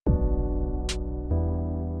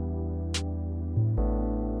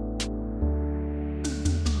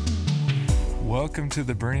Welcome to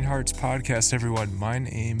the Burning Hearts podcast, everyone. My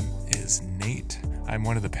name is Nate. I'm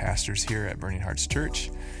one of the pastors here at Burning Hearts Church,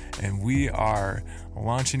 and we are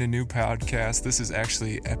launching a new podcast. This is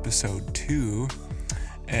actually episode 2,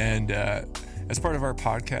 and as part of our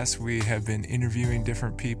podcast, we have been interviewing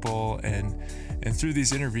different people, and through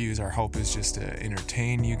these interviews, our hope is just to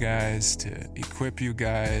entertain you guys, to equip you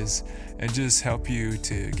guys, and just help you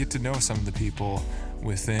to get to know some of the people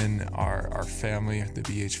within our family, the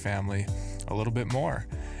BH family, a little bit more.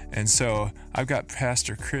 And so I've got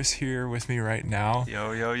Pastor Chris here with me right now.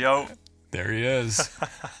 Yo, yo, yo. There he is.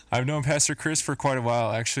 I've known Pastor Chris for quite a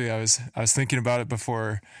while. Actually, I was thinking about it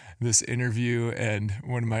before this interview, and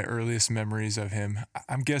one of my earliest memories of him,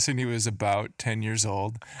 I'm guessing he was about 10 years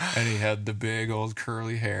old, and he had the big old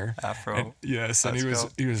curly hair. Afro. And, yes, and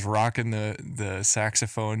he was rocking the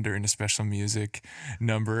saxophone during a special music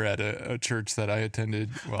number at a church that I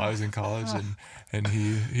attended while I was in college, and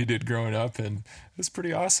he did growing up, and it was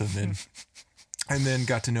pretty awesome. And then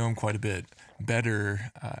got to know him quite a bit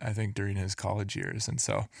better, I think, during his college years. And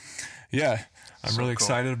so, yeah, I'm really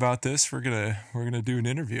excited about this. We're gonna do an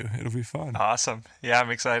interview. It'll be fun. Awesome. Yeah,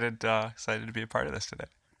 I'm excited to be a part of this today.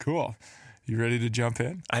 Cool. You ready to jump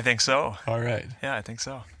in? I think so. All right. Yeah, I think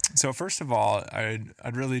so. So first of all,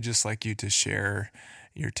 I'd really just like you to share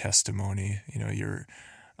your testimony. You know, your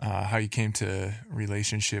how you came to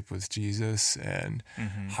relationship with Jesus, and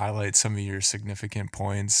highlight some of your significant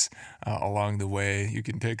points along the way. You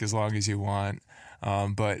can take as long as you want,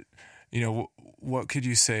 but you know, what could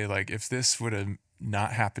you say? Like, if this would have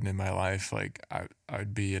not happened in my life, like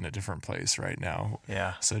I'd be in a different place right now.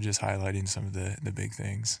 Yeah. So just highlighting some of the big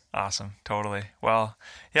things. Awesome. Totally. Well,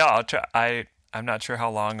 yeah, I'll try. I'm not sure how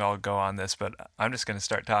long I'll go on this, but I'm just going to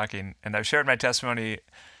start talking. And I've shared my testimony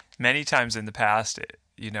many times in the past,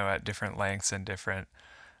 you know, at different lengths and different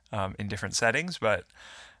in different settings. But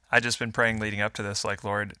I've just been praying leading up to this, like,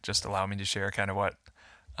 Lord, just allow me to share kind of what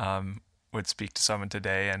would speak to someone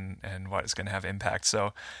today and what is going to have impact.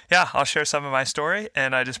 So, yeah, I'll share some of my story,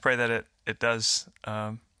 and I just pray that it does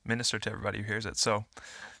minister to everybody who hears it. So,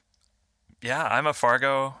 yeah, I'm a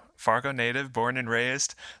Fargo native, born and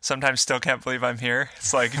raised. Sometimes still can't believe I'm here.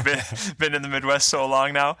 It's like been in the Midwest so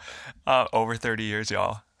long now, over 30 years,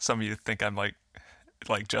 y'all. Some of you think I'm like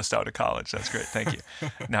just out of college. That's great. Thank you.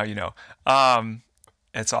 Now you know.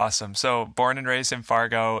 It's awesome. So born and raised in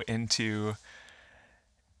Fargo into,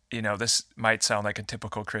 you know, this might sound like a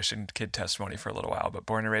typical Christian kid testimony for a little while, but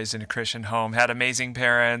born and raised in a Christian home, had amazing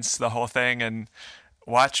parents, the whole thing, and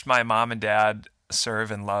watched my mom and dad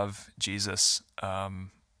serve and love Jesus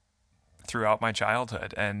throughout my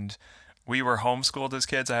childhood. And we were homeschooled as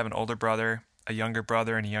kids. I have an older brother, a younger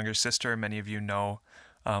brother, and a younger sister. Many of you know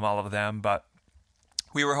all of them, but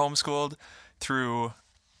we were homeschooled through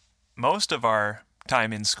most of our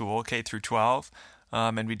time in school, K through 12,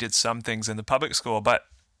 and we did some things in the public school. But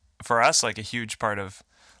for us, like, a huge part of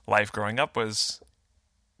life growing up was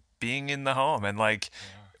being in the home and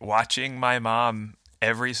watching my mom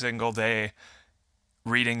every single day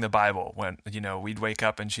reading the Bible. When, you know, we'd wake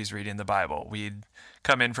up and she's reading the Bible. We'd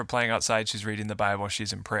come in for playing outside, she's reading the Bible,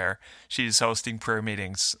 she's in prayer. She's hosting prayer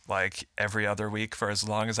meetings like every other week for as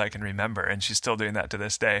long as I can remember, and she's still doing that to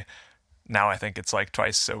this day. Now I think it's like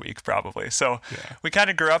twice a week probably. So yeah. We kind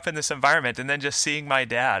of grew up in this environment, and then just seeing my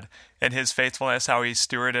dad and his faithfulness, how he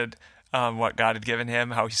stewarded what God had given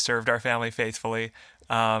him, how he served our family faithfully.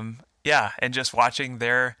 And just watching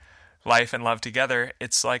their life and love together,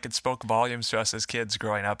 it's like it spoke volumes to us as kids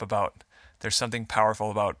growing up about there's something powerful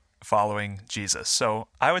about following Jesus. So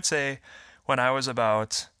I would say when I was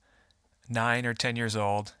about 9 or 10 years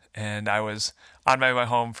old, and I was on my way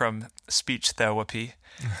home from speech therapy,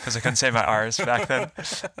 because I couldn't say my R's back then,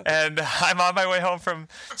 and I'm on my way home from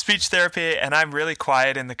speech therapy, and I'm really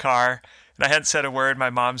quiet in the car, and I hadn't said a word.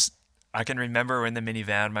 I can remember we're in the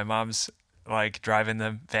minivan, my mom's like driving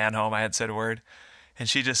the van home, I hadn't said a word, and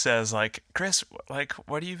she just says, like, Chris, like,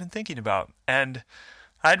 what are you even thinking about? And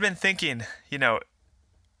I'd been thinking, you know,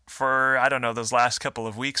 for, I don't know, those last couple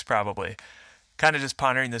of weeks probably, kind of just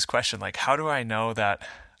pondering this question, like, how do I know that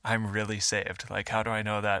I'm really saved? Like, how do I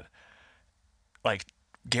know that, like,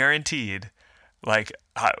 guaranteed, like,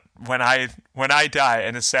 when I die,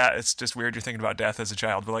 and it's sad, it's just weird you're thinking about death as a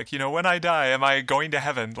child, but like, you know, when I die, am I going to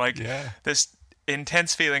heaven? Like, This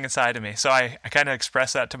intense feeling inside of me. So I kind of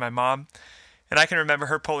expressed that to my mom, and I can remember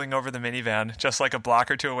her pulling over the minivan just like a block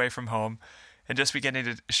or two away from home, and just beginning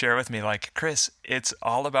to share with me, like, Chris, it's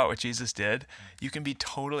all about what Jesus did. You can be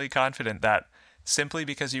totally confident that simply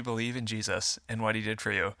because you believe in Jesus and what he did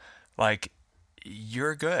for you, like,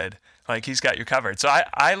 you're good. Like, he's got you covered. So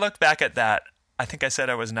I look back at that. I think I said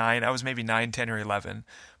I was 9. I was maybe 9, 10, or 11.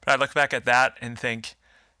 But I look back at that and think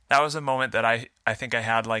that was a moment that I think I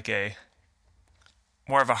had like a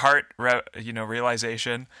more of a heart,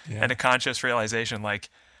 realization and a conscious realization, like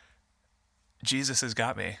Jesus has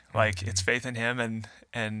got me. Like it's faith in him,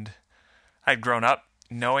 and I'd grown up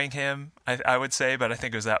knowing him, I would say, but I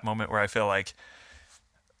think it was that moment where I feel like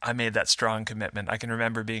I made that strong commitment. I can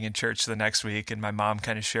remember being in church the next week and my mom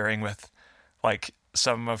kind of sharing with like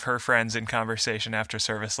some of her friends in conversation after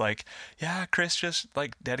service, like, yeah, Chris just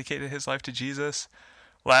like dedicated his life to Jesus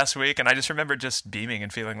last week. And I just remember just beaming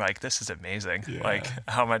and feeling like, this is amazing. Yeah. Like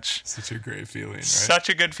how much. Such a great feeling, right? Such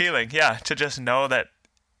a good feeling. Yeah. To just know that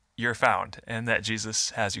you're found and that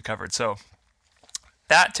Jesus has you covered. So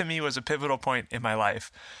that to me was a pivotal point in my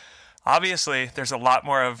life. Obviously, there's a lot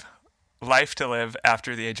more of life to live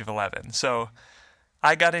after the age of 11. So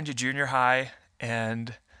I got into junior high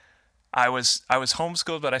and I was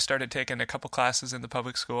homeschooled, but I started taking a couple classes in the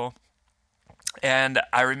public school. And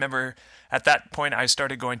I remember at that point, I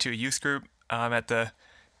started going to a youth group at the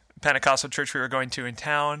Pentecostal church we were going to in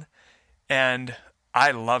town. And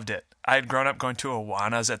I loved it. I had grown up going to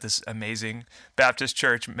Awanas at this amazing Baptist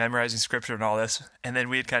church, memorizing scripture and all this. And then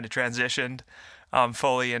we had kind of transitioned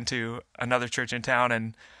fully into another church in town.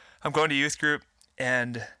 And I'm going to youth group,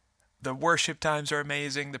 and the worship times are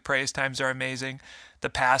amazing. The praise times are amazing. The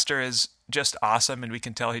pastor is just awesome, and we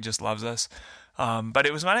can tell he just loves us. But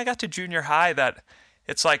it was when I got to junior high that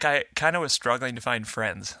it's like I kind of was struggling to find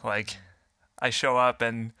friends. Like I show up,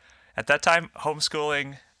 and at that time,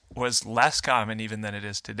 homeschooling was less common even than it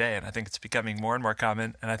is today. And I think it's becoming more and more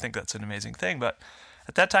common, and I think that's an amazing thing. But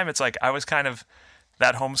at that time, it's like I was kind of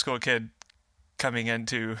that homeschool kid coming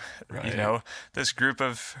into, this group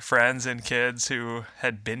of friends and kids who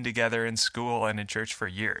had been together in school and in church for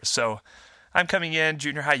years. So I'm coming in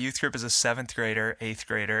junior high youth group as a 7th grader, 8th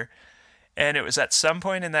grader. And it was at some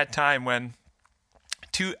point in that time when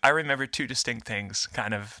I remember two distinct things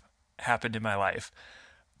kind of happened in my life.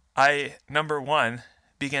 I, number one,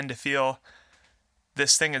 began to feel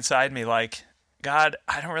this thing inside me like, God,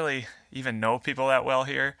 I don't really even know people that well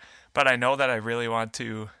here, but I know that I really want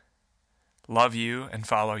to love you and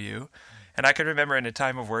follow you. And I could remember in a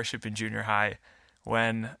time of worship in junior high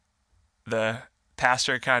when the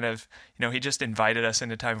pastor kind of, he just invited us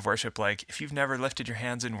into time of worship. Like, if you've never lifted your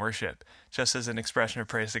hands in worship, just as an expression of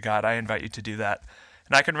praise to God, I invite you to do that.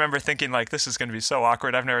 And I can remember thinking like, this is going to be so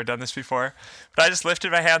awkward. I've never done this before. But I just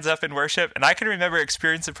lifted my hands up in worship, and I can remember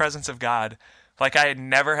experiencing the presence of God like I had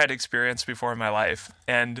never had experienced before in my life.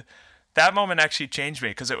 And that moment actually changed me,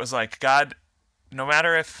 because it was like, God, no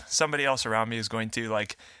matter if somebody else around me is going to,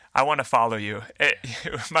 like, I want to follow you.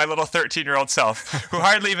 My little 13-year-old self, who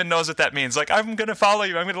hardly even knows what that means. Like, I'm going to follow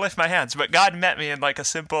you. I'm going to lift my hands. But God met me in like a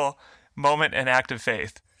simple moment and act of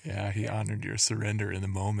faith. Yeah, he honored your surrender in the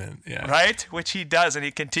moment. Yeah. Right? Which he does, and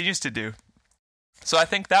he continues to do. So I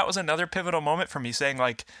think that was another pivotal moment for me, saying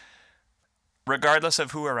like, regardless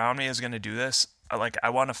of who around me is going to do this, like, I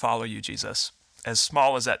want to follow you, Jesus. As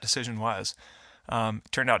small as that decision was,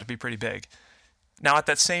 turned out to be pretty big. Now, at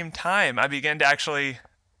that same time, I began to actually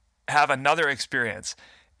have another experience.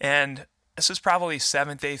 And this is probably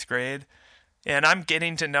 7th, 8th grade. And I'm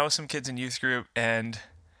getting to know some kids in youth group. And,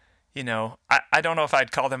 I don't know if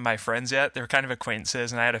I'd call them my friends yet. They were kind of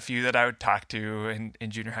acquaintances. And I had a few that I would talk to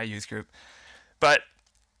in junior high youth group. But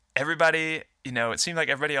everybody, it seemed like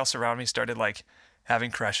everybody else around me started like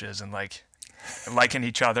having crushes and like liking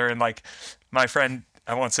each other. And like my friend,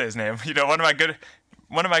 I won't say his name,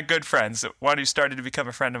 one of my good friends, one who started to become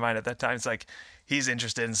a friend of mine at that time, it's like he's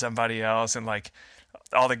interested in somebody else, and like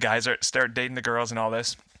all the guys start dating the girls and all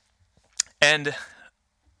this. And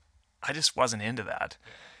I just wasn't into that.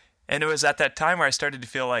 And it was at that time where I started to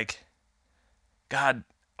feel like, God,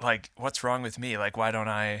 like, what's wrong with me? Like, why don't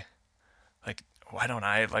I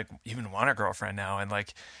even want a girlfriend now? And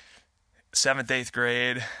like 7th, 8th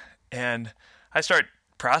grade, and I start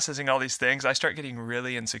processing all these things. I start getting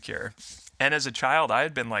really insecure. And as a child, I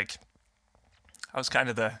was kind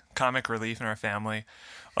of the comic relief in our family,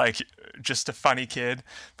 like just a funny kid.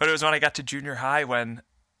 But it was when I got to junior high when,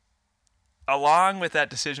 along with that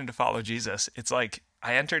decision to follow Jesus, it's like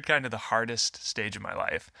I entered kind of the hardest stage of my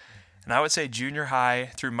life. And I would say junior high,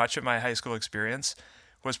 through much of my high school experience,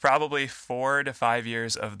 was probably 4 to 5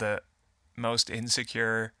 years of the most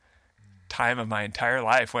insecure time of my entire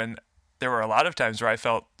life, when there were a lot of times where I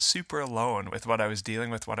felt super alone with what I was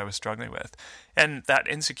dealing with, what I was struggling with. And that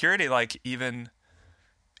insecurity, like, even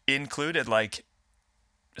included like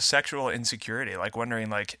sexual insecurity, like wondering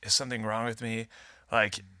like, is something wrong with me?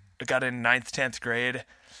 Like, I got in 9th, 10th grade.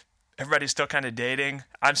 Everybody's still kind of dating.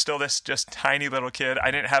 I'm still this just tiny little kid.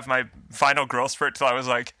 I didn't have my final growth spurt till I was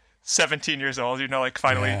like 17 years old, like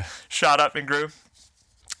finally Yeah. shot up and grew.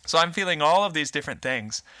 So I'm feeling all of these different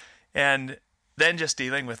things. And then just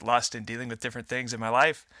dealing with lust and dealing with different things in my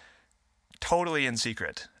life, totally in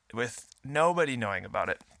secret, with nobody knowing about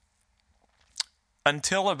it.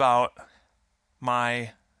 Until about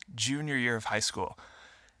my junior year of high school.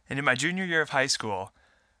 And in my junior year of high school,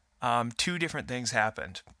 two different things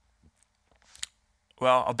happened.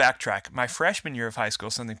 Well, I'll backtrack. My freshman year of high school,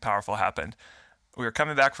 something powerful happened. We were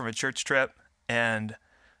coming back from a church trip, and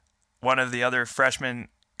one of the other freshman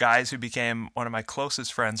guys who became one of my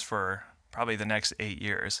closest friends for probably the next 8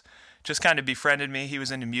 years just kind of befriended me. He was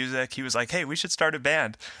into music. He was like, hey, we should start a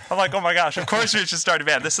band. I'm like, oh my gosh, of course we should start a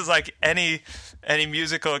band. This is like any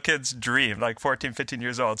musical kid's dream, like 14, 15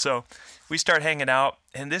 years old. So we start hanging out,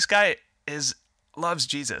 and this guy loves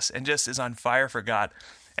Jesus and just is on fire for God.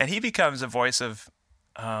 And he becomes a voice of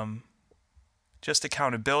just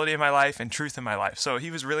accountability in my life and truth in my life. So he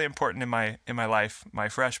was really important in my life, my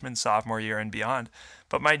freshman, sophomore year and beyond.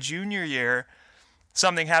 But my junior year,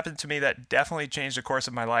 something happened to me that definitely changed the course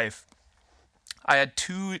of my life. I had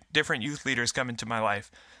two different youth leaders come into my life,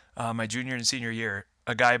 my junior and senior year.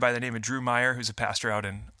 A guy by the name of Drew Meyer, who's a pastor out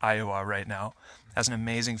in Iowa right now, has an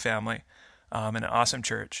amazing family and an awesome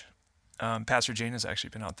church. Pastor Jane has actually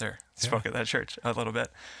been out there, spoke at that church a little bit.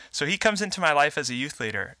 So he comes into my life as a youth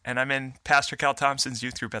leader, and I'm in Pastor Cal Thompson's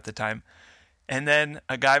youth group at the time. And then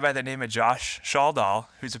a guy by the name of Josh Schaldal,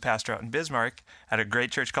 who's a pastor out in Bismarck at a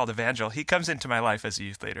great church called Evangel, he comes into my life as a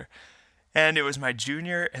youth leader. And it was my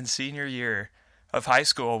junior and senior year of high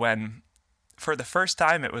school when, for the first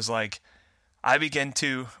time, it was like I began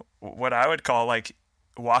to, what I would call like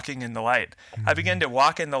walking in the light. Mm-hmm. I began to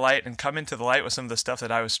walk in the light and come into the light with some of the stuff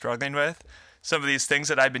that I was struggling with, some of these things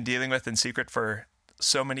that I've been dealing with in secret for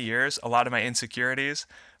so many years, a lot of my insecurities,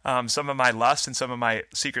 some of my lust and some of my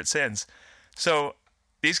secret sins. So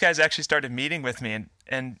these guys actually started meeting with me,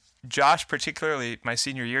 and Josh, particularly my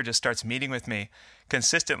senior year, just starts meeting with me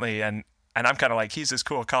consistently, and I'm kind of like, he's this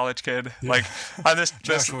cool college kid. Yeah. Like, I'm this.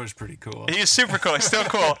 Josh was pretty cool. He's super cool. He's still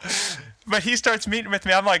cool, but he starts meeting with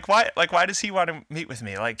me. I'm like, why? Like, why does he want to meet with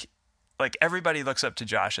me? Like everybody looks up to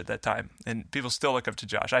Josh at that time, and people still look up to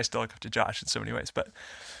Josh. I still look up to Josh in so many ways, but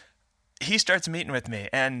he starts meeting with me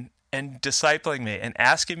and discipling me and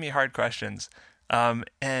asking me hard questions,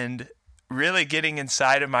 and really getting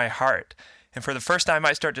inside of my heart. And for the first time,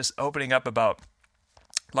 I start just opening up about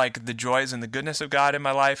like the joys and the goodness of God in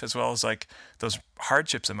my life, as well as like those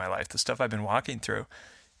hardships in my life, the stuff I've been walking through.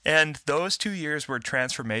 And those 2 years were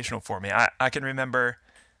transformational for me. I can remember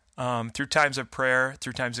through times of prayer,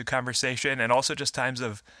 through times of conversation, and also just times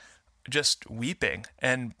of just weeping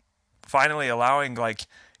and finally allowing like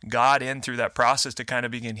God in through that process to kind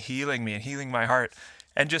of begin healing me and healing my heart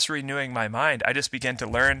and just renewing my mind. I just began to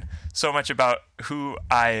learn so much about who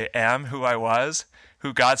I am, who I was,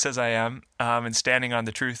 who God says I am, and standing on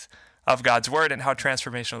the truth of God's word and how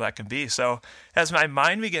transformational that can be. So as my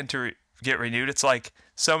mind began to get renewed, it's like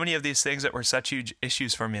so many of these things that were such huge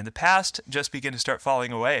issues for me in the past just begin to start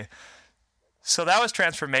falling away. So that was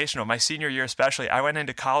transformational. My senior year especially, I went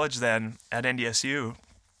into college then at NDSU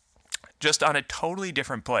just on a totally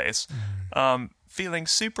different place, feeling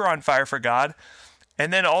super on fire for God.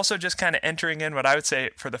 And then also just kind of entering in what I would say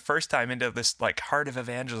for the first time into this like heart of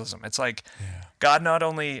evangelism. It's like God not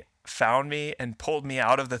only found me and pulled me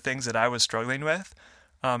out of the things that I was struggling with,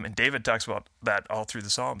 and David talks about that all through the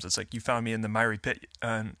Psalms. It's like you found me in the miry pit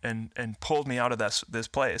and pulled me out of this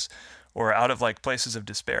place, or out of like places of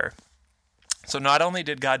despair. So not only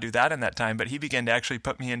did God do that in that time, but he began to actually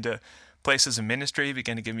put me into places of ministry. He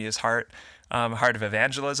began to give me his heart of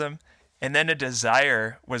evangelism. And then a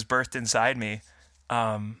desire was birthed inside me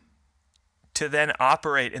to then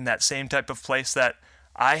operate in that same type of place that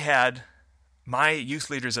I had my youth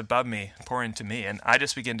leaders above me pour into me. And I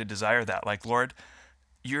just began to desire that. Like, Lord,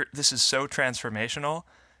 this is so transformational,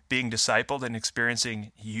 being discipled and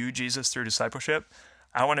experiencing you, Jesus, through discipleship.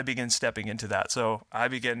 I want to begin stepping into that. So I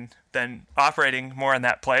begin then operating more in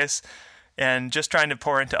that place and just trying to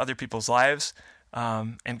pour into other people's lives.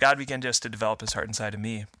 And God began just to develop his heart inside of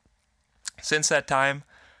me. Since that time,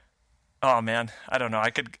 oh man, I don't know.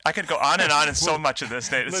 I could go on and on in so much of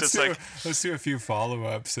this, Nate. It's just like, let's do a few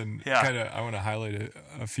follow-ups and kind of I want to highlight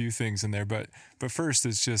a few things in there. But first,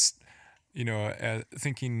 it's just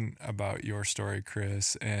thinking about your story,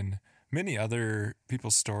 Chris, and many other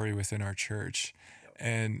people's story within our church,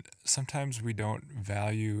 And sometimes we don't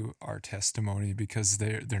value our testimony because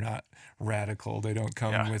they're not radical. They don't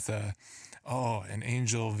come with an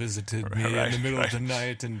angel visited me in the middle of the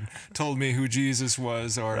night and told me who Jesus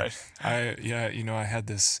was, or I had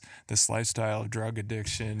this lifestyle of drug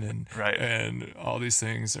addiction and all these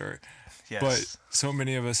things, but so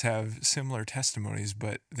many of us have similar testimonies,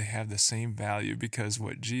 but they have the same value because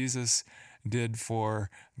what Jesus did for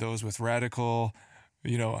those with radical,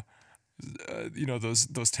 those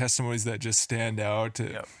testimonies that just stand out.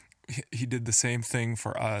 He did the same thing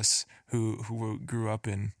for us who grew up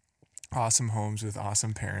in awesome homes with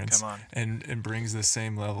awesome parents, and brings the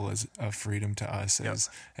same level of freedom to us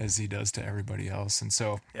as he does to everybody else. And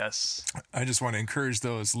so I just want to encourage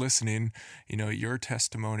those listening, your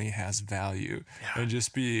testimony has value, and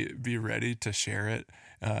just be ready to share it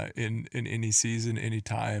in any season, any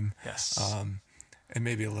time. And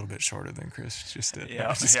maybe a little bit shorter than Chris just did.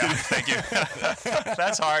 Thank you.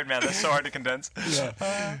 That's hard, man. That's so hard to condense.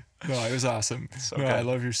 No, it was awesome. I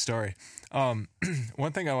love your story. One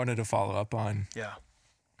thing I wanted to follow up on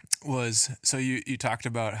was, so you talked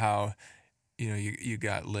about how, you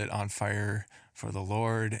got lit on fire for the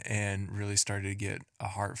Lord and really started to get a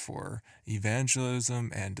heart for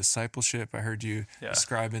evangelism and discipleship. I heard you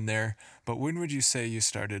describe in there. But when would you say you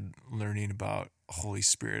started learning about Holy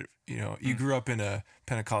Spirit? You grew up in a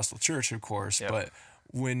Pentecostal church, of course, but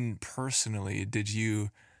when personally did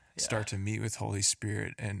you start to meet with Holy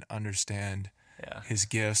Spirit and understand his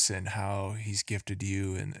gifts and how he's gifted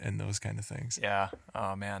you and those kind of things?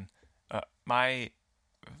 Oh man.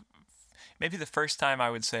 Maybe the first time I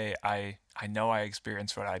would say I know I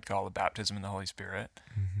experienced what I'd call the baptism in the Holy Spirit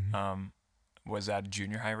was at a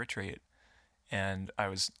junior high retreat. And I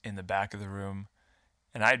was in the back of the room,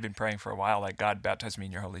 and I had been praying for a while, like, God, baptize me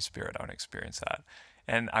in your Holy Spirit. I want to experience that.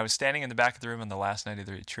 And I was standing in the back of the room on the last night of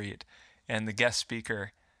the retreat, and the guest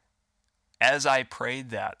speaker, as I prayed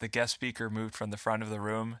that, the guest speaker moved from the front of the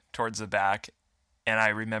room towards the back, and I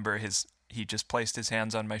remember he just placed his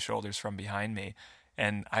hands on my shoulders from behind me,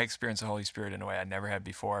 and I experienced the Holy Spirit in a way I never had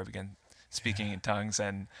before. I began speaking in tongues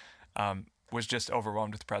and was just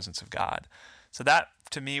overwhelmed with the presence of God. So that,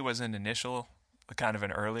 to me, was an initial, kind of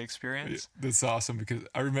an early experience. That's awesome, because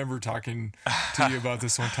I remember talking to you about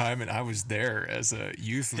this one time, and I was there as a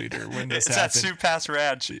youth leader when this happened. It's at Sioux Pass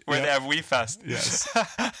Ranch where they have We Fest. Yes.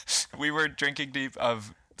 We were drinking deep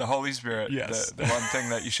of the Holy Spirit, the one thing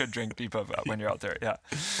that you should drink deep of when you're out there.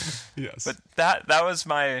 Yes. But that was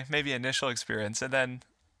my maybe initial experience. And then,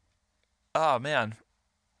 oh man,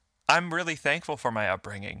 I'm really thankful for my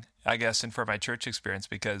upbringing, I guess, and for my church experience,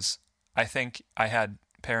 because I think I had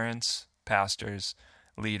parents, pastors,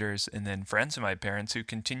 leaders, and then friends of my parents who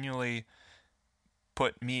continually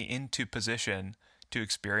put me into position to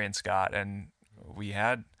experience God. And we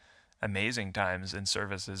had amazing times in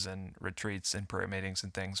services and retreats and prayer meetings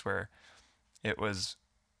and things where it was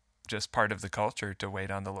just part of the culture to wait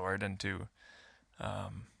on the Lord and to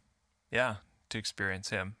experience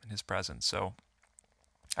him and his presence. So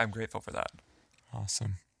I'm grateful for that.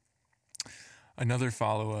 Awesome. Another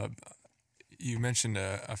follow-up, you mentioned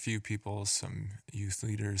a few people, some youth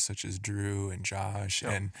leaders such as Drew and Josh,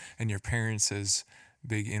 and your parents as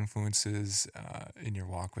big influences in your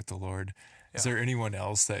walk with the Lord. Is there anyone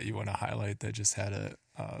else that you want to highlight that just had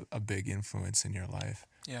a big influence in your life?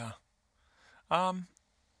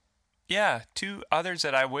 Two others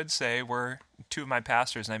that I would say were two of my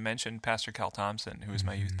pastors, and I mentioned Pastor Cal Thompson, who was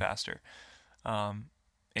my youth pastor.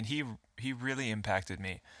 And he really impacted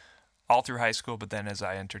me all through high school, but then as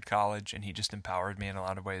I entered college, and he just empowered me in a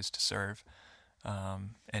lot of ways to serve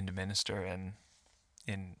and to minister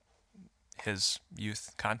in his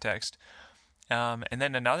youth context. And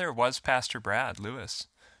then another was Pastor Brad Lewis,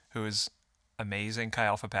 who is amazing Chi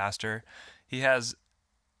Alpha pastor. He has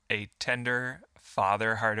a tender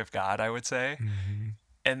father heart of God, I would say. Mm-hmm.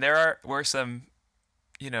 And there were some,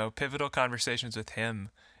 pivotal conversations with him,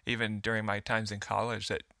 even during my times in college,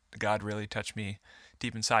 that God really touched me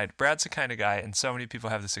deep inside. Brad's the kind of guy, and so many people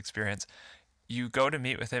have this experience. You go to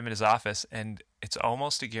meet with him in his office, and it's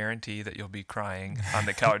almost a guarantee that you'll be crying on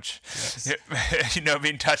the couch,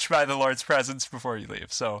 being touched by the Lord's presence before you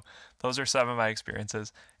leave. So those are some of my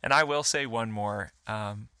experiences. And I will say one more,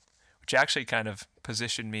 which actually kind of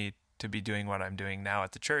positioned me to be doing what I'm doing now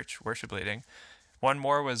at the church, worship leading. One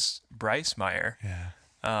more was Bryce Meyer.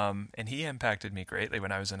 And he impacted me greatly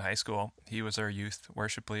when I was in high school. He was our youth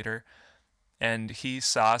worship leader, and he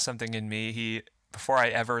saw something in me. Before I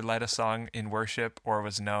ever led a song in worship or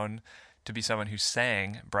was known to be someone who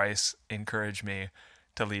sang, Bryce encouraged me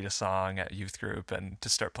to lead a song at youth group and to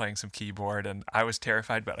start playing some keyboard. And I was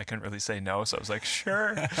terrified, but I couldn't really say no. So I was like,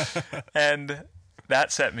 sure. And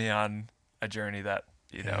that set me on a journey that,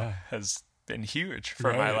 Yeah. has been huge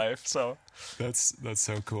for my Right. life. So That's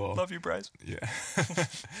so cool. love you, Bryce. Yeah.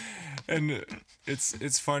 And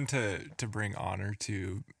it's fun to bring honor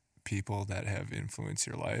to people that have influenced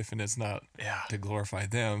your life, and it's not Yeah. to glorify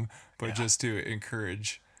them, but Yeah. just to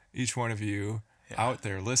encourage each one of you Yeah. out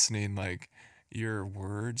there listening, like your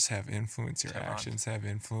words have influence, your Come on. actions have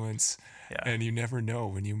influence, Yeah. and you never know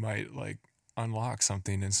when you might like unlock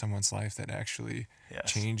something in someone's life that actually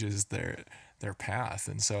Yes. changes their path.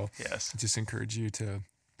 And so Yes. just encourage you to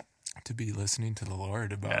be listening to the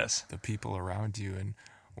Lord about Yes. the people around you and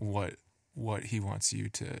what he wants you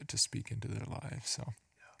to speak into their lives. So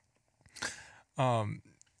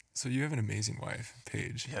so you have an amazing wife,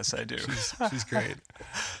 Paige. Yes, I do. She's great.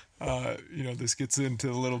 This gets into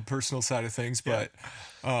the little personal side of things, but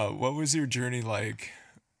what was your journey like?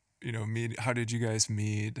 How did you guys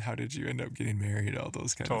meet? How did you end up getting married? All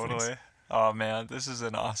those kind of things. Totally. Oh man, this is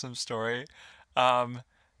an awesome story.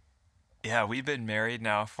 Yeah, we've been married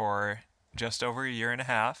now for just over a year and a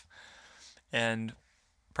half. And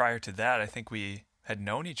prior to that, I think we had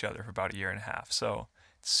known each other for about a year and a half. So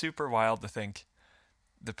it's super wild to think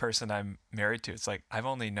the person I'm married to, it's like I've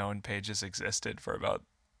only known Paige has existed for about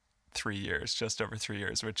 3 years, just over 3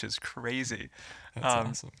 years, which is crazy That's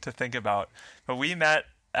awesome. to think about. But we met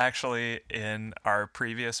actually in our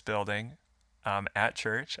previous building at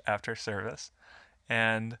church after service.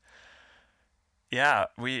 And yeah,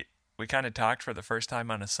 we kind of talked for the first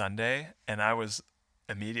time on a Sunday, and I was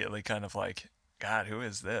immediately kind of like, God, who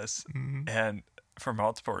is this? Mm-hmm. And for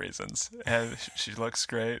multiple reasons. And she looks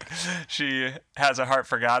great. She has a heart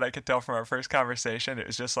for God. I could tell from our first conversation. It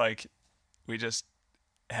was just like we just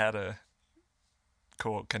had a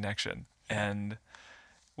cool connection. And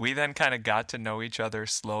we then kind of got to know each other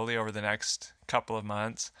slowly over the next couple of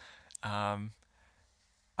months. I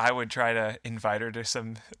would try to invite her to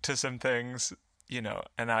some things,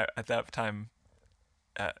 and I at that time,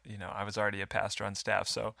 I was already a pastor on staff,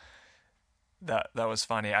 so that was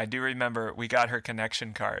funny. I do remember we got her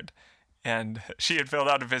connection card, and she had filled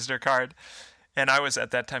out a visitor card, and I was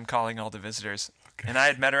at that time calling all the visitors. Okay. And I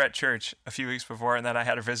had met her at church a few weeks before, and then I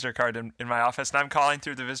had her visitor card in my office, and I'm calling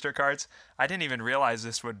through the visitor cards. I didn't even realize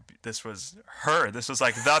this was her. This was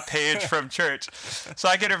like the Paige from church. So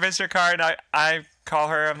I get her visitor card, and I call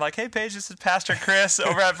her. I'm like, hey, Paige, this is Pastor Chris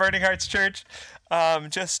over at Burning Hearts Church.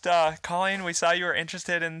 Just calling. We saw you were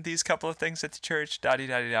interested in these couple of things at the church.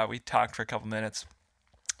 Da-di-da-di-da. We talked for a couple minutes.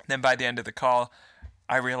 Then by the end of the call,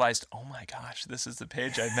 I realized, oh my gosh, this is the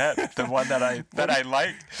Paige I met, the one that I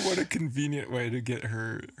liked. What a convenient way to get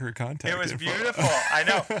her contact. It was info. beautiful. I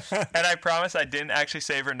know. And I promise I didn't actually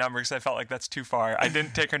save her number because I felt like that's too far. I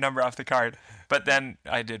didn't take her number off the card. But then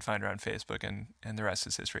I did find her on Facebook, and the rest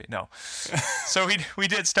is history. No. So we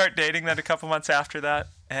did start dating then a couple months after that,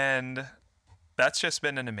 and that's just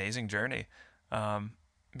been an amazing journey.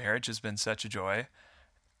 Marriage has been such a joy.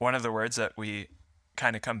 One of the words that we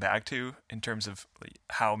kind of come back to in terms of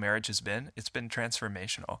how marriage has been, it's been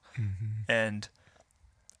transformational. Mm-hmm. And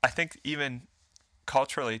I think even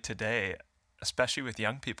culturally today, especially with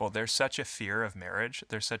young people, there's such a fear of marriage.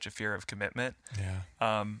 There's such a fear of commitment.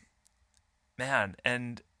 Yeah. Man,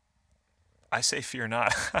 and I say fear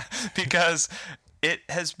not because it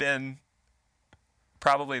has been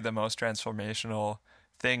probably the most transformational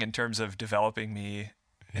thing in terms of developing me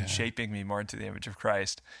and shaping me more into the image of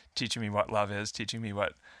Christ, teaching me what love is, teaching me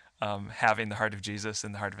what having the heart of Jesus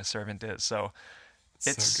and the heart of a servant is. So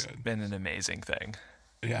it's been an amazing thing.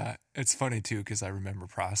 Yeah, it's funny too because I remember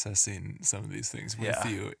processing some of these things with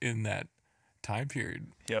you in that time period.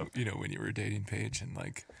 Yep. When you were dating Paige and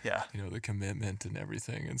the commitment and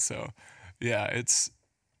everything. And so, it's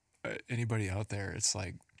anybody out there. It's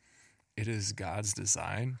like it is God's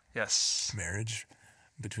design. Yes, marriage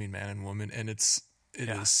between man and woman, and it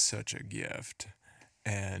is such a gift.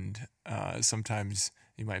 And sometimes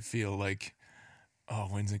you might feel like, oh,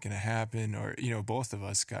 when's it going to happen? Or, both of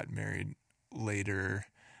us got married later.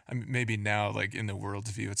 I mean, maybe now, like in the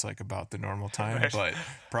world's view, it's like about the normal time, but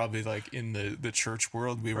probably like in the church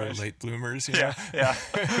world, we were late bloomers. Yeah.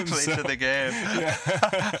 Late to the game.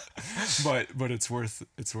 Yeah. but it's worth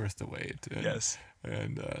the wait. And, yes.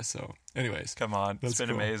 And so, anyways, come on, it's been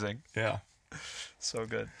cool. Amazing. Yeah. So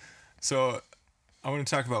good. So I want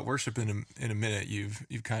to talk about worship in a minute. You've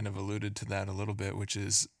kind of alluded to that a little bit, which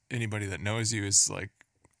is anybody that knows you is like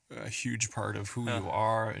a huge part of who you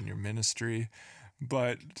are and your ministry.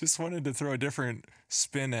 But just wanted to throw a different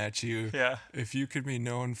spin at you. Yeah. If you could be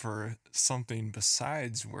known for something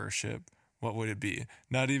besides worship, what would it be?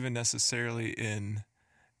 Not even necessarily in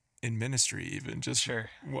ministry, even just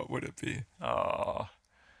what would it be? Oh,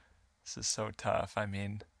 This is so tough. I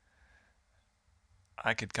mean,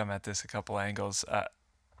 I could come at this a couple angles.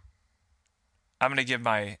 I'm going to give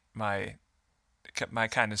my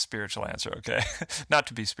kind of spiritual answer, okay? Not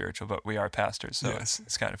to be spiritual, but we are pastors, so Yes.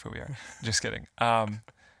 it's kind of who we are. Just kidding.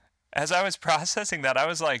 As I was processing that, I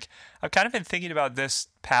was like, I've kind of been thinking about this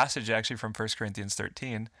passage actually from 1 Corinthians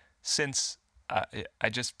 13 since I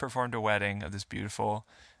just performed a wedding of this beautiful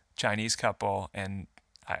Chinese couple, and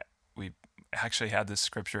we actually had this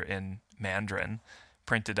scripture in Mandarin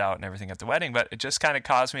printed out and everything at the wedding, but it just kind of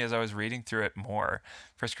caused me as I was reading through it more.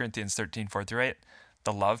 1 Corinthians 13, 4-8,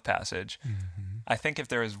 the love passage. Mm-hmm. I think if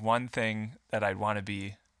there was one thing that I'd want to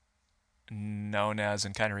be known as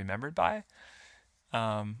and kind of remembered by,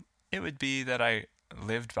 it would be that I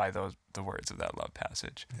lived by the words of that love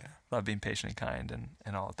passage. Yeah. Love being patient and kind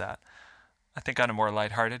and all of that. I think on a more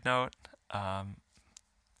lighthearted note,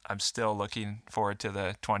 I'm still looking forward to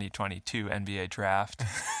the 2022 NBA draft.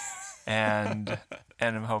 and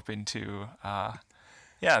I'm hoping to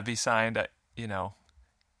be signed. The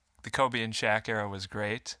Kobe and Shaq era was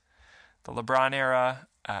great. The LeBron era,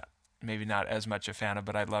 maybe not as much a fan of,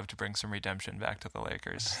 but I'd love to bring some redemption back to the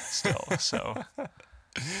Lakers still. So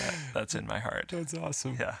that's in my heart. That's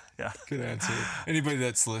awesome. Yeah. Good answer. Anybody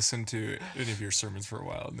that's listened to any of your sermons for a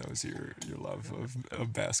while knows your love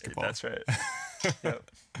of basketball. That's right. Yep.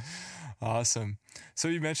 Awesome. So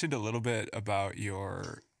you mentioned a little bit about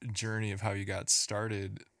your journey of how you got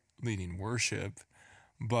started leading worship,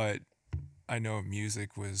 but I know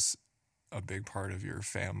music was a big part of your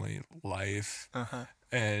family life,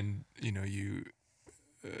 and you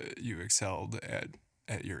excelled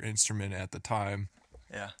at your instrument at the time.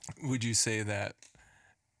 Yeah. Would you say that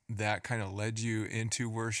kind of led you into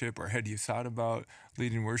worship, or had you thought about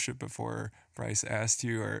leading worship before Bryce asked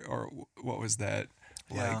you, or what was that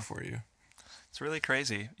like for you? It's really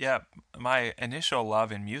crazy. Yeah, my initial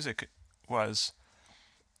love in music was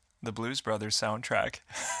the Blues Brothers soundtrack.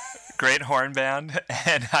 Great horn band,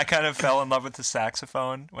 and I kind of fell in love with the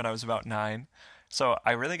saxophone when I was about 9. So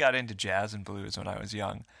I really got into jazz and blues when I was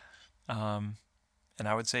young. And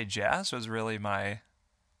I would say jazz was really my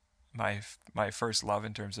first love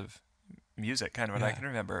in terms of music, kind of what I can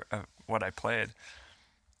remember of what I played.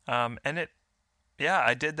 I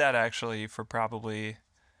did that actually for probably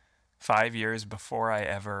 5 years before I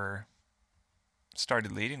ever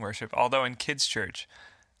started leading worship. Although in kids' church,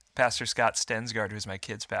 Pastor Scott Stensgaard, who's my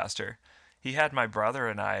kids' pastor, he had my brother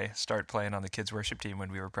and I start playing on the kids' worship team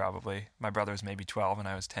when we were my brother was maybe 12 and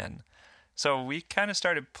I was 10. So we kind of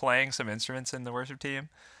started playing some instruments in the worship team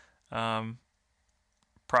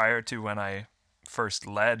prior to when I first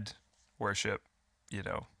led worship,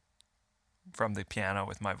 from the piano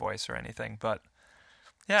with my voice or anything. But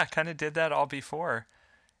yeah, kind of did that all before.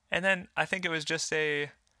 And then I think it was just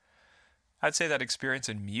I'd say that experience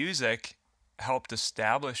in music helped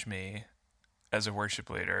establish me as a worship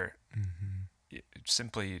leader,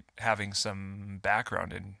 simply having some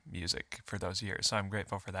background in music for those years. So I'm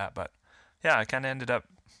grateful for that. But yeah, I kind of ended up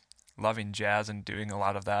loving jazz and doing a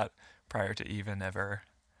lot of that prior to even ever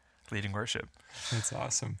leading worship. That's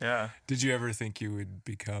awesome. Yeah. Did you ever think you would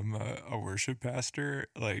become a worship pastor?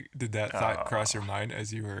 Like, did that thought cross your mind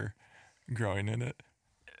as you were growing in it?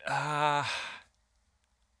 I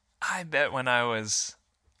bet when I was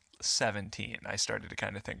 17, I started to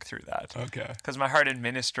kind of think through that. Okay. Because my heart in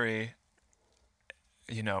ministry,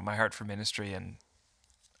 my heart for ministry and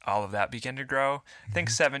all of that began to grow. I think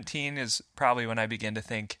 17 is probably when I began to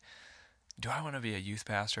think, do I want to be a youth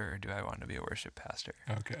pastor or do I want to be a worship pastor?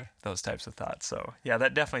 Okay. Those types of thoughts. So yeah,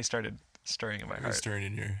 that definitely started stirring in my heart.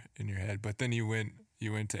 Stirring in your head. But then you went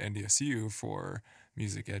to NDSU for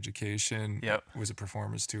music education. Yep. Was it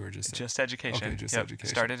performance too, or just education? Okay, just yep.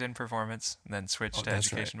 education. Started in performance, and then switched to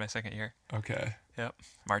education my second year. Okay. Yep.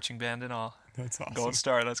 Marching band and all. That's awesome. Gold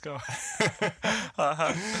Star. Let's go.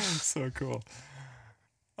 So cool.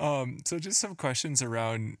 So just some questions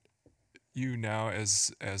around you now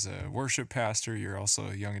as a worship pastor. You're also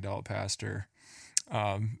a young adult pastor.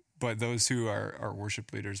 But those who are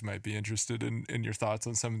worship leaders might be interested in your thoughts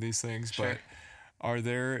on some of these things. Sure. But are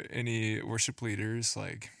there any worship leaders,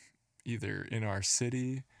 like either in our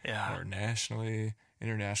city or nationally,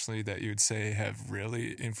 internationally, that you would say have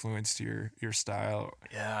really influenced your style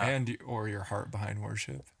and or your heart behind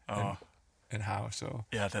worship? And how so?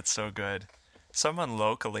 Yeah, that's so good. Someone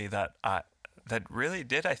locally that really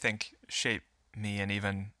did, I think, shape me and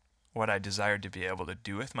even what I desired to be able to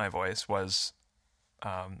do with my voice was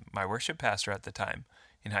my worship pastor at the time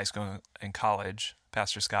in high school and college,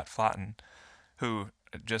 Pastor Scott Flatten, who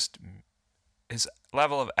just his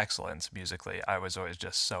level of excellence musically, I was always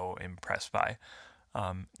just so impressed by.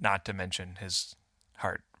 Not to mention his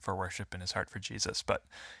heart for worship and his heart for Jesus. But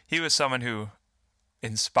he was someone who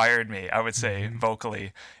inspired me, I would say,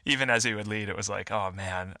 vocally. Even as he would lead, it was like, oh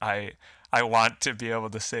man, I want to be able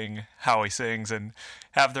to sing how he sings and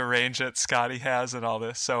have the range that Scotty has and all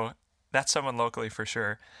this. So that's someone locally for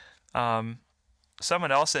sure.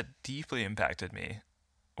 Someone else that deeply impacted me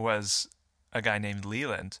was a guy named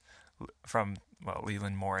Leland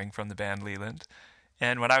Leland Mooring from the band Leland.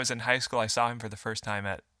 And when I was in high school, I saw him for the first time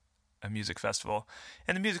at a music festival.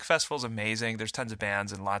 And the music festival is amazing. There's tons of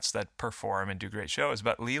bands and lots that perform and do great shows.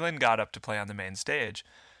 But Leland got up to play on the main stage.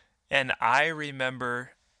 And I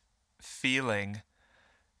remember feeling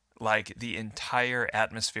like the entire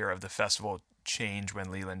atmosphere of the festival changed when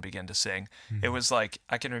Leland began to sing. It was like,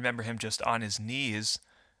 I can remember him just on his knees,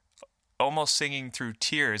 almost singing through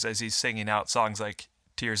tears as he's singing out songs like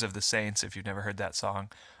Tears of the Saints, if you've never heard that song.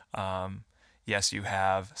 Yes, You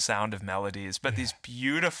Have, Sound of Melodies, but these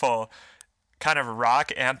beautiful kind of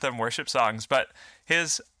rock anthem worship songs. But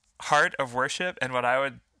his heart of worship and what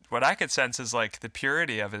I could sense is like the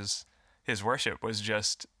purity of his worship was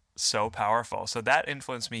just so powerful. So that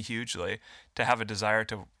influenced me hugely to have a desire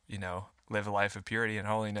to, live a life of purity and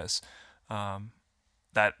holiness. Not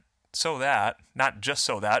just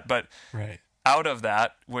so that, but Right. out of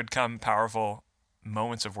that would come powerful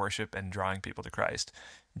moments of worship and drawing people to Christ.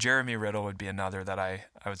 Jeremy Riddle would be another that I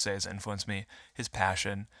would say has influenced me. His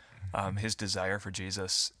passion, his desire for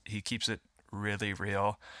Jesus, he keeps it really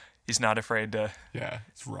real. He's not afraid to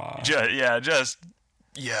it's raw. Just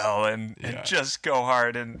yell and just go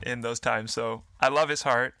hard in those times. So I love his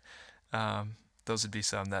heart. Those would be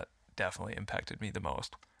some that definitely impacted me the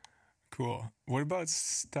most. Cool. What about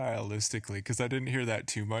stylistically? Because I didn't hear that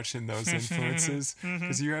too much in those influences.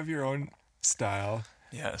 Because you have your own style.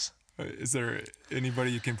 Yes. Is there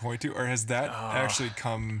anybody you can point to? Or has that actually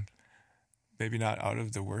come, maybe not out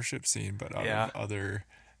of the worship scene, but out of other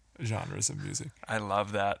genres of music? I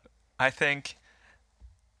love that. I think,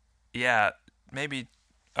 maybe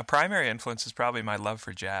a primary influence is probably my love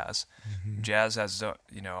for jazz. Jazz has,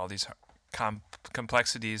 all these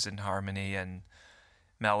complexities in harmony and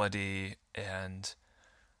melody, and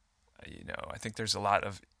I think there's a lot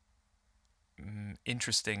of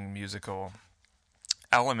interesting musical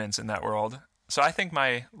elements in that world. So I think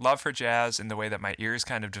my love for jazz and the way that my ears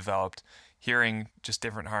kind of developed, hearing just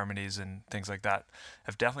different harmonies and things like that,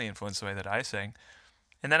 have definitely influenced the way that I sing.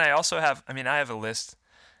 And then I also have, I have a list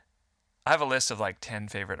of like 10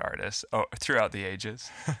 favorite artists throughout the ages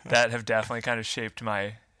that have definitely kind of shaped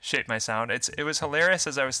my sound. It was hilarious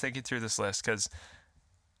as I was thinking through this list, because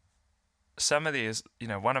some of these,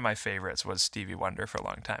 one of my favorites was Stevie Wonder for a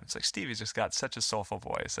long time. It's like Stevie's just got such a soulful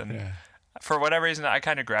voice, and for whatever reason, I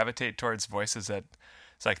kind of gravitate towards voices that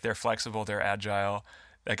it's like they're flexible, they're agile,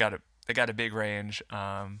 they got a big range,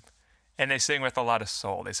 and they sing with a lot of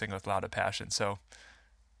soul. They sing with a lot of passion. So,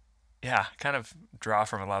 kind of draw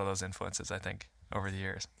from a lot of those influences, I think, over the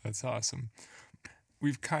years. That's awesome.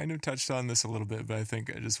 We've kind of touched on this a little bit, but I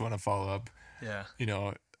think I just want to follow up. Yeah.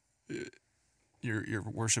 Your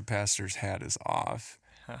worship pastor's hat is off,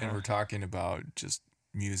 and we're talking about just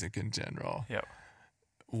music in general. Yep.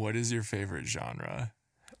 What is your favorite genre?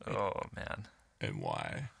 Oh, man. And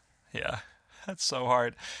why? Yeah, that's so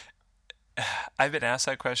hard. I've been asked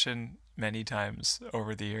that question many times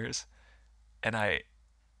over the years, and I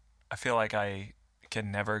feel like I can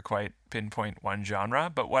never quite pinpoint one genre,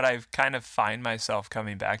 but what I've kind of find myself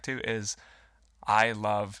coming back to is I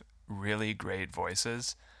love really great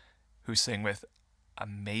voices who sing with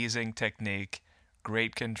amazing technique,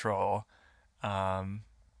 great control,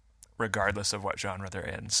 regardless of what genre they're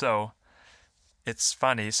in. So it's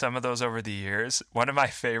funny, some of those over the years, one of my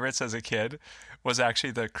favorites as a kid was actually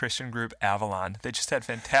the Christian group Avalon. They just had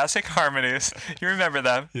fantastic harmonies. You remember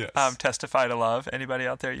them? Yes. Testify to Love. Anybody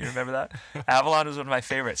out there, you remember that? Avalon was one of my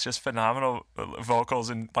favorites, just phenomenal vocals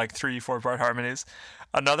and like 3-4 part harmonies.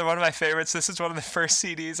 Another one of my favorites, this is one of the first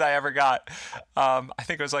CDs I ever got. I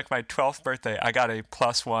think it was like my 12th birthday. I got a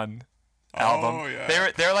 +1 album. Oh,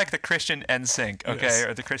 yeah. They're like the Christian NSYNC, okay, Yes.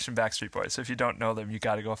 or the Christian Backstreet Boys. So if you don't know them, you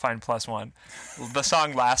got to go find +1. The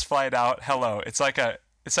song "Last Flight Out," hello. It's like a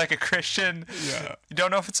Christian. Yeah. You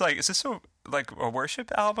don't know if it's like, is this a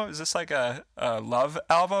worship album? Is this like a love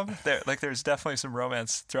album? There's definitely some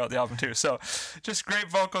romance throughout the album too. So just great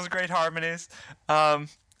vocals, great harmonies.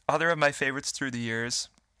 Other of my favorites through the years,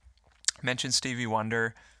 I mentioned Stevie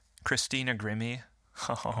Wonder, Christina Grimmie.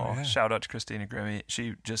 Shout out to Christina Grimmie.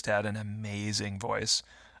 She just had an amazing voice.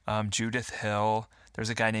 Judith Hill. There's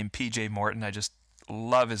a guy named PJ Morton. I just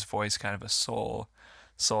love his voice, kind of a soul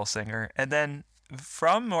singer. And then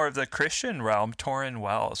from more of the Christian realm, Torrin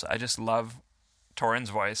Wells. I just love Torrin's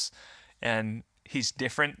voice. And he's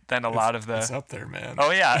different than a lot of the. It's up there, man.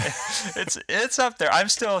 Oh yeah, it's up there. I'm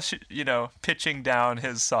still pitching down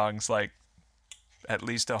his songs like at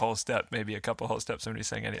least a whole step, maybe a couple whole steps when we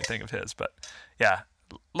sing anything of his. But yeah,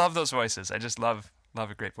 love those voices. I just love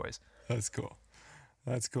a great voice. That's cool.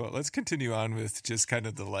 Let's continue on with just kind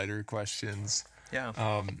of the lighter questions.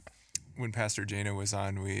 Yeah. When Pastor Jana was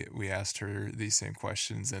on, we asked her these same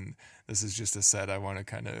questions, and this is just a set I want to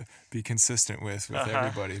kind of be consistent with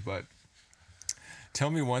everybody. But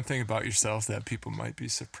tell me one thing about yourself that people might be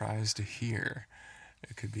surprised to hear.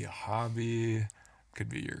 It could be a hobby, it could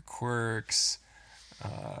be your quirks,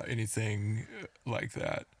 anything like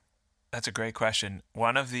that. That's a great question.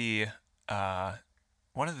 One of the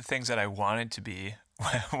things that I wanted to be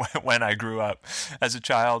when I grew up as a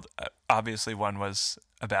child, obviously one was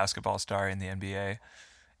a basketball star in the NBA.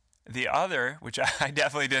 The other, which I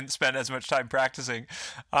definitely didn't spend as much time practicing,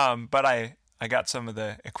 but I got some of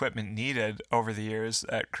the equipment needed over the years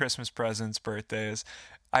at Christmas presents, birthdays.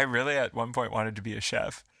 I really at one point wanted to be a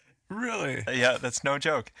chef. Really? Yeah, that's no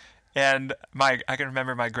joke. And I can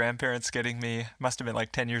remember my grandparents getting me, must have been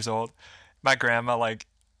like 10 years old. My grandma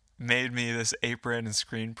made me this apron and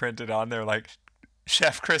screen printed on there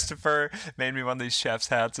Chef Christopher, made me one of these chef's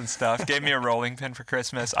hats and stuff, gave me a rolling pin for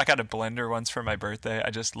Christmas. I got a blender once for my birthday.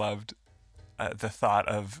 I just loved the thought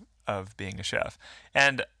of being a chef.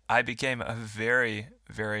 And I became a very,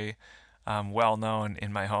 very well-known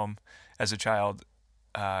in my home as a child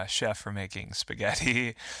chef for making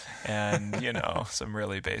spaghetti and, some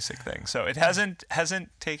really basic things. So it hasn't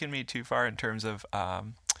taken me too far in terms of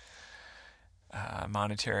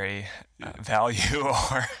monetary value,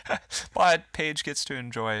 but Paige gets to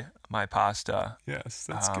enjoy my pasta. Yes,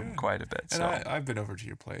 that's good. Quite a bit. And so I've been over to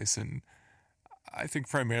your place, and I think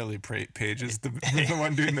primarily Paige is the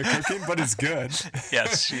one doing the cooking, but it's good.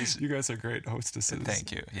 Yes, you guys are great hostesses.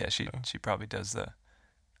 Thank you. Yeah, she probably does the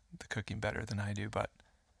cooking better than I do, but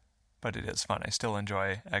it is fun. I still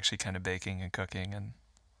enjoy actually kind of baking and cooking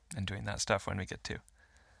and doing that stuff when we get to.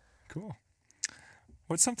 Cool.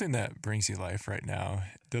 What's something that brings you life right now?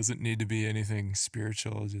 Doesn't need to be anything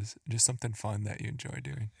spiritual, just something fun that you enjoy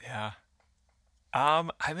doing. Yeah.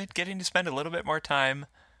 I've been getting to spend a little bit more time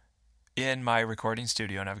in my recording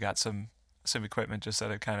studio, and I've got some equipment just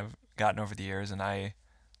that I've kind of gotten over the years, and I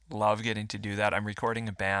love getting to do that. I'm recording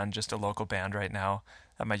a band, just a local band right now,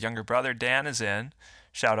 that my younger brother Dan is in.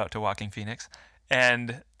 Shout out to Walking Phoenix.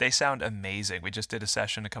 And they sound amazing. We just did a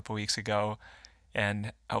session a couple weeks ago,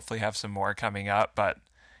 and hopefully have some more coming up. But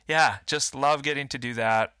yeah, just love getting to do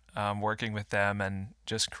that, working with them and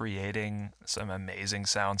just creating some amazing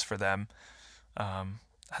sounds for them.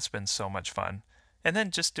 That's been so much fun. And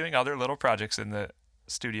then just doing other little projects in the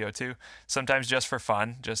studio too, sometimes just for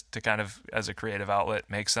fun, just to kind of, as a creative outlet,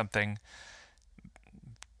 make something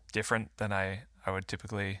different than I would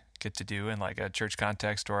typically get to do in like a church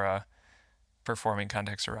context or a performing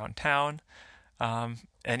context around town.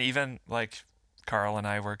 And even like Carl and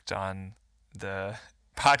I worked on the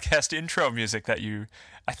podcast intro music that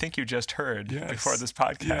I think you just heard before this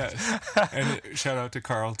podcast. Yes. And shout out to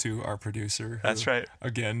Carl, too, our producer. That's right.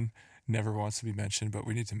 Again, never wants to be mentioned, but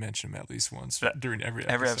we need to mention him at least once during every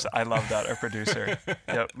episode. Every episode. I love that, our producer.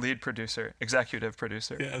 Yep, lead producer, executive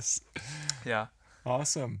producer. Yes. Yeah.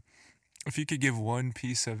 Awesome. If you could give one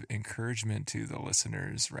piece of encouragement to the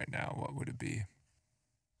listeners right now, what would it be?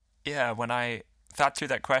 Yeah, when I thought through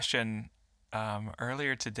that question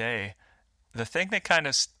earlier today, the thing that kind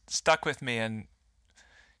of stuck with me, and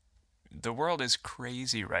the world is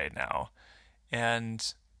crazy right now,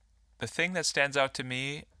 and the thing that stands out to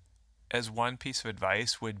me as one piece of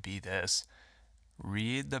advice would be this: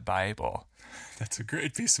 read the Bible. That's a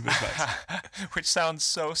great piece of advice. Which sounds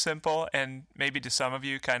so simple and maybe to some of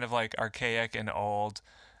you kind of like archaic and old.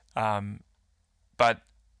 But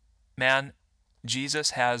man,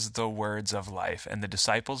 Jesus has the words of life, and the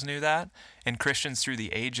disciples knew that, and Christians through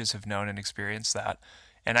the ages have known and experienced that.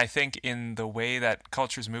 And I think in the way that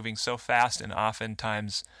culture is moving so fast and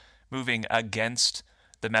oftentimes moving against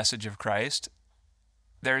the message of Christ,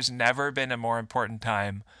 there's never been a more important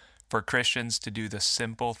time for Christians to do the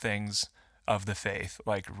simple things of the faith,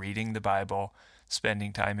 like reading the Bible,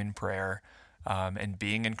 spending time in prayer, and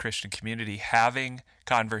being in Christian community, having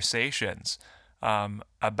conversations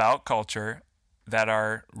about culture that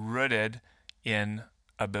are rooted in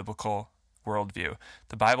a biblical worldview.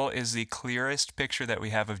 The Bible is the clearest picture that we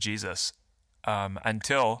have of Jesus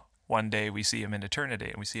until one day we see him in eternity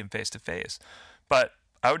and we see him face to face. But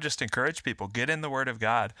I would just encourage people, get in the Word of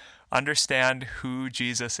God, understand who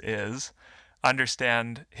Jesus is,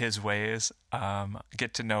 understand his ways,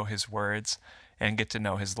 get to know his words, and get to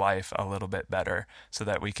know his life a little bit better so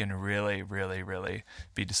that we can really, really, really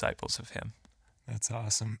be disciples of him. That's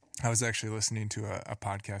awesome. I was actually listening to a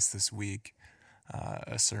podcast this week,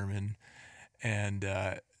 a sermon, and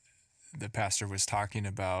the pastor was talking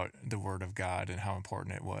about the Word of God and how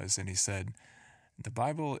important it was. And he said, the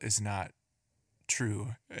Bible is not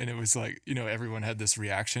true. And it was like, everyone had this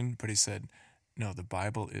reaction, but he said, no, the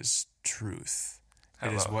Bible is truth.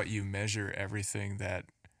 It is what you measure everything that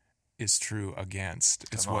is true against.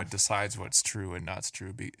 It's what decides what's true and not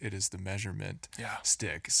true. It is the measurement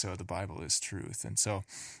stick. So the Bible is truth. And so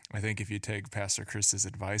I think if you take Pastor Chris's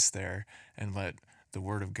advice there and let the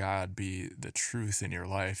Word of God be the truth in your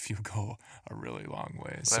life, you'll go a really long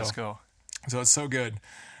way. Let's go. So it's so good.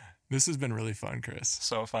 This has been really fun, Chris.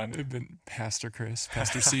 So fun. It's been Pastor Chris,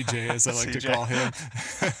 Pastor CJ, as I like to call him.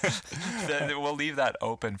 We'll leave that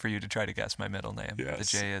open for you to try to guess my middle name. Yes.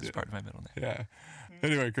 The J is part of my middle name. Yeah.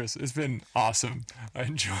 Anyway, Chris, it's been awesome. I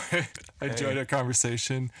enjoyed our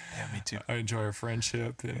conversation. Yeah, me too. I enjoy our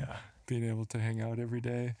friendship and being able to hang out every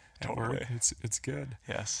day at work. It's good.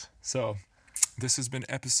 Yes. So this has been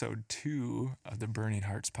episode 2 of the Burning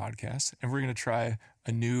Hearts podcast, and we're going to try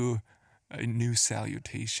a new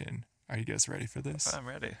salutation. Are you guys ready for this? I'm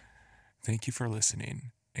ready. Thank you for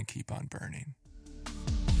listening, and keep on burning.